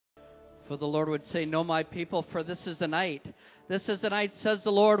For the Lord would say, no, my people, for this is a night. This is a night, says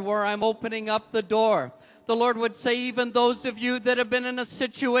the Lord, where I'm opening up the door. The Lord would say, even those of you that have been in a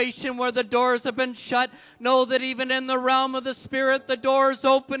situation where the doors have been shut, know that even in the realm of the Spirit, the door is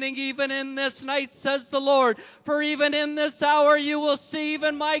opening even in this night, says the Lord. For even in this hour, you will see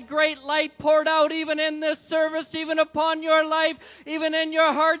even my great light poured out, even in this service, even upon your life, even in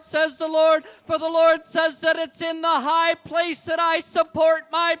your heart, says the Lord. For the Lord says that it's in the high place that I support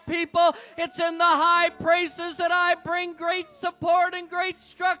my people. It's in the high places that I bring great support and great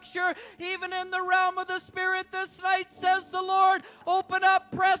structure, even in the realm of the Spirit this night, says the Lord. Open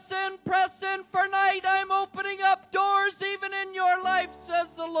up, press in for night. I'm opening up doors even in your life, says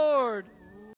the Lord.